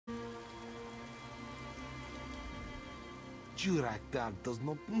Jurakdar does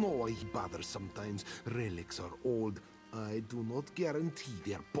not know why he bothers sometimes. Relics are old. I do not guarantee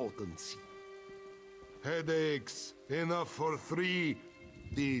their potency. Headaches! Enough for 3!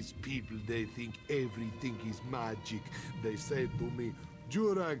 These people, they think everything is magic. They say to me,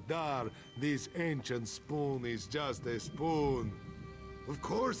 Jurakdar, this ancient spoon is just a spoon. Of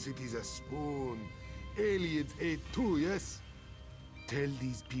course it is a spoon. Aliens ate too, yes? Tell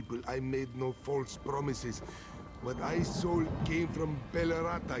these people I made no false promises. What I sold came from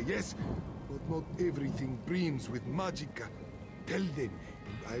Bellerata, yes? But not everything brims with magica. Tell them,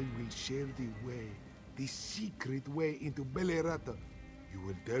 and I will share the way, the secret way into Bellerata. You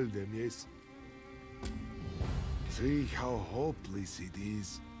will tell them, yes? See how hopeless it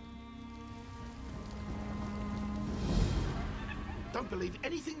is. Don't believe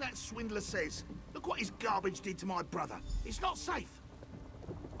anything that swindler says. Look what his garbage did to my brother. It's not safe.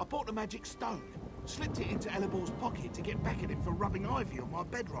 I bought a magic stone, slipped it into Elibor's pocket to get back at him for rubbing ivy on my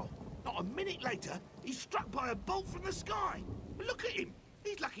bedroll. Not a minute later, he's struck by a bolt from the sky. Look at him.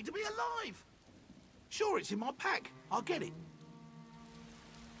 He's lucky to be alive. Sure, it's in my pack. I'll get it.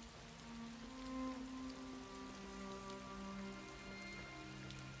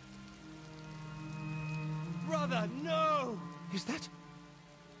 Brother, no! Is that?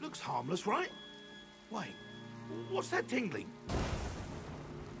 Looks harmless, right? Wait, what's that tingling?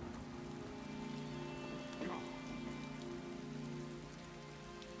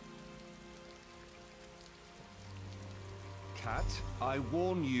 Cat, I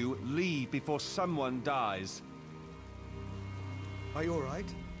warn you, leave before someone dies. Are you all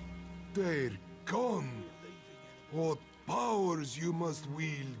right? They're gone. What powers you must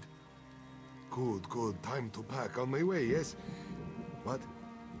wield. Good, good. Time to pack. On my way, yes? What?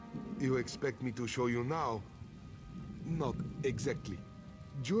 You expect me to show you now? Not exactly.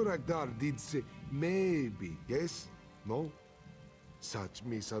 Jurakdar did say maybe, yes? No? Such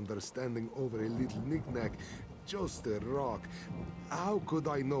misunderstanding over a little knick-knack. Just a rock. How could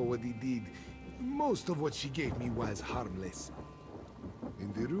I know what he did? Most of what she gave me was harmless.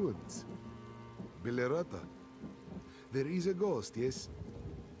 In the ruins. Bellerata. There is a ghost, yes?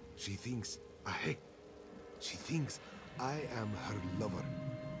 She thinks... Ahe. She thinks I am her lover.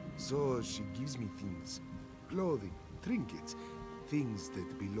 So she gives me things. Clothing, trinkets, things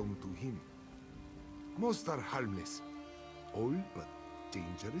that belong to him. Most are harmless. All but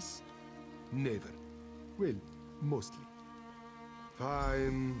dangerous? Never. Well, mostly.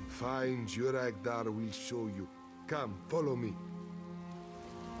 Fine, fine, Jurakdar will show you. Come, follow me.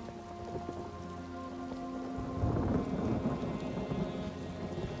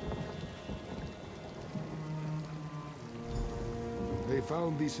 They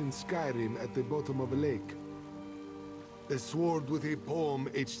found this in Skyrim at the bottom of a lake. A sword with a poem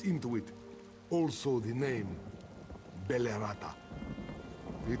etched into it. Also the name, Bellerata.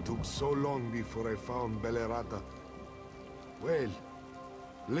 It took so long before I found Bellerata. Well,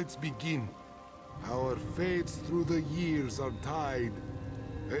 let's begin. Our fates through the years are tied.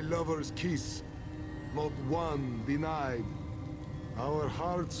 A lover's kiss, not one denied. Our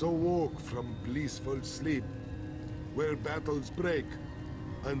hearts awoke from blissful sleep, where battles break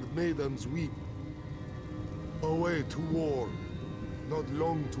and maidens weep. Away to war, not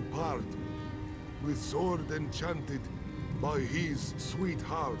long to part, with sword enchanted by his sweet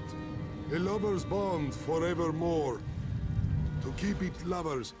heart. A lover's bond forevermore, to keep it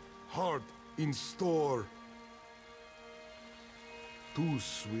lover's heart in store. Too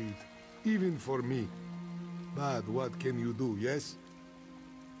sweet, even for me. But what can you do, yes?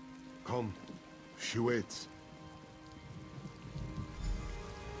 Come, she waits.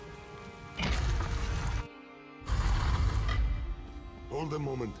 Hold a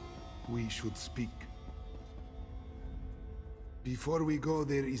moment. We should speak. Before we go,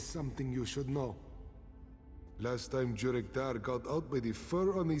 there is something you should know. Last time Jurakdar got out by the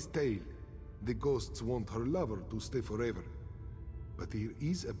fur on his tail, the ghosts want her lover to stay forever. But there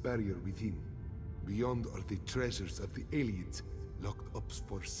is a barrier within. Beyond are the treasures of the aliens, locked up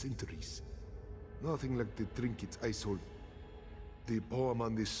for centuries. Nothing like the trinkets I sold. The poem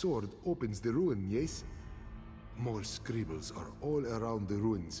on the sword opens the ruin, yes? More scribbles are all around the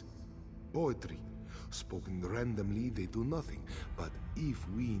ruins. Poetry. Spoken randomly, they do nothing. But if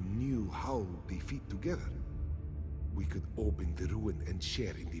we knew how they fit together, we could open the ruin and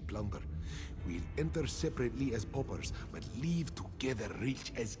share in the plunder. We'll enter separately as paupers, but leave together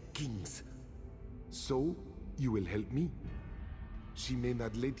rich as kings. So, you will help me? She may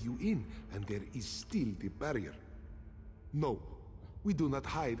not let you in, and there is still the barrier. No, we do not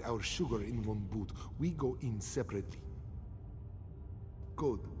hide our sugar in one boot. We go in separately.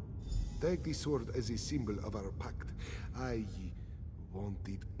 Good. Take the sword as a symbol of our pact. I want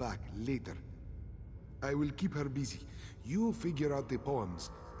it back later. I will keep her busy. You figure out the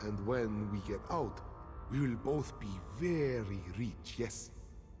poems, and when we get out, we will both be very rich, yes?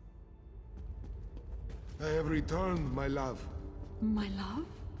 I have returned, my love. My love?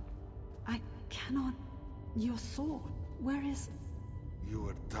 I cannot... Your sword, where is it? You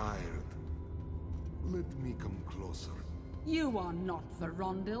are tired. Let me come closer. You are not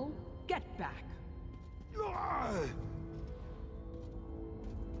Verondil. Get back. Ah!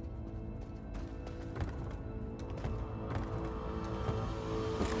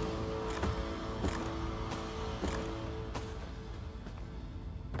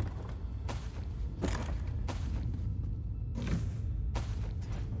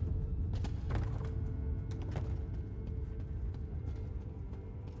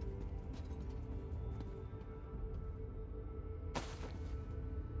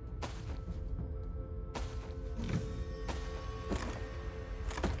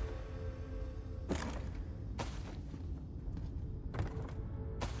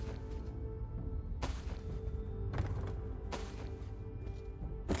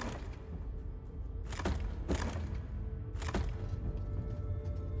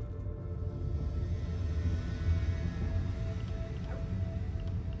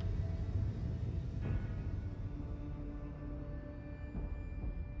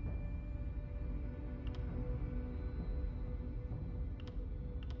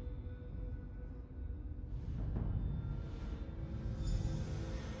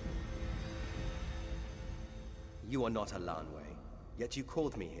 You are not a Lanway, yet you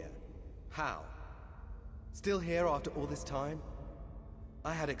called me here. How? Still here after all this time?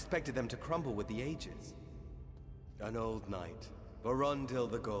 I had expected them to crumble with the ages. An old knight,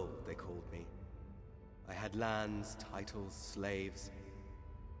 Verondil the Gold, they called me. I had lands, titles, slaves,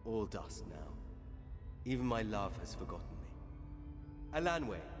 all dust now. Even my love has forgotten me. A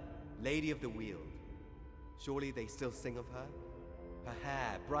Lanway, Lady of the Weald. Surely they still sing of her? Her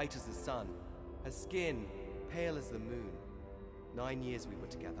hair, bright as the sun, her skin, pale as the moon. 9 years we were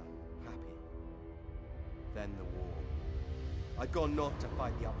together, happy. Then the war. I'd gone north to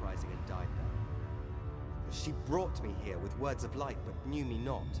fight the uprising and died there. She brought me here with words of light, but knew me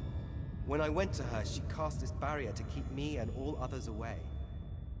not. When I went to her, she cast this barrier to keep me and all others away.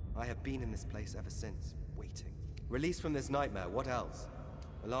 I have been in this place ever since, waiting. Released from this nightmare, what else?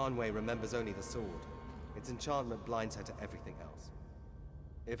 Alanwe remembers only the sword. Its enchantment blinds her to everything else.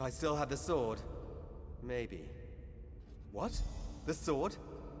 If I still had the sword, maybe. What? The sword?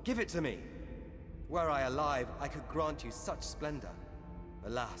 Give it to me! Were I alive, I could grant you such splendor.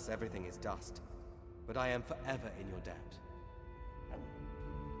 Alas, everything is dust. But I am forever in your debt.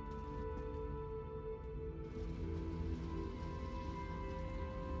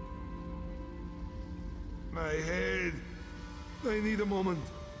 My head! I need a moment.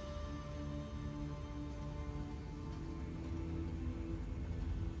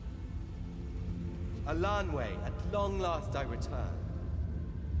 Alanwe, at long last I return.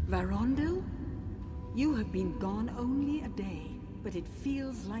 Verondil? You have been gone only a day, but it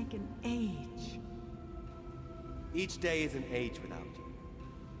feels like an age. Each day is an age without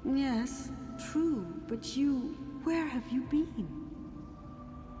you. Yes, true, but you... where have you been?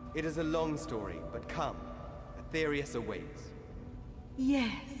 It is a long story, but come. Aetherius awaits.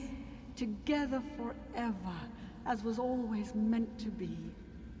 Yes, together forever, as was always meant to be.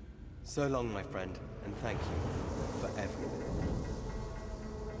 So long, my friend, and thank you for everything.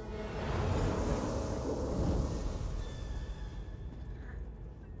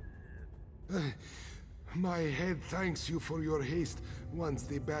 My head thanks you for your haste. Once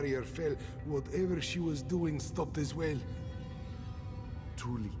the barrier fell, whatever she was doing stopped as well.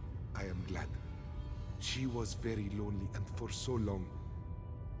 Truly, I am glad. She was very lonely, and for so long.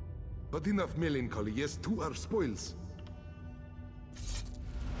 But enough melancholy, yes, to our spoils.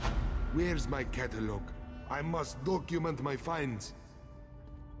 Where's my catalogue? I must document my finds.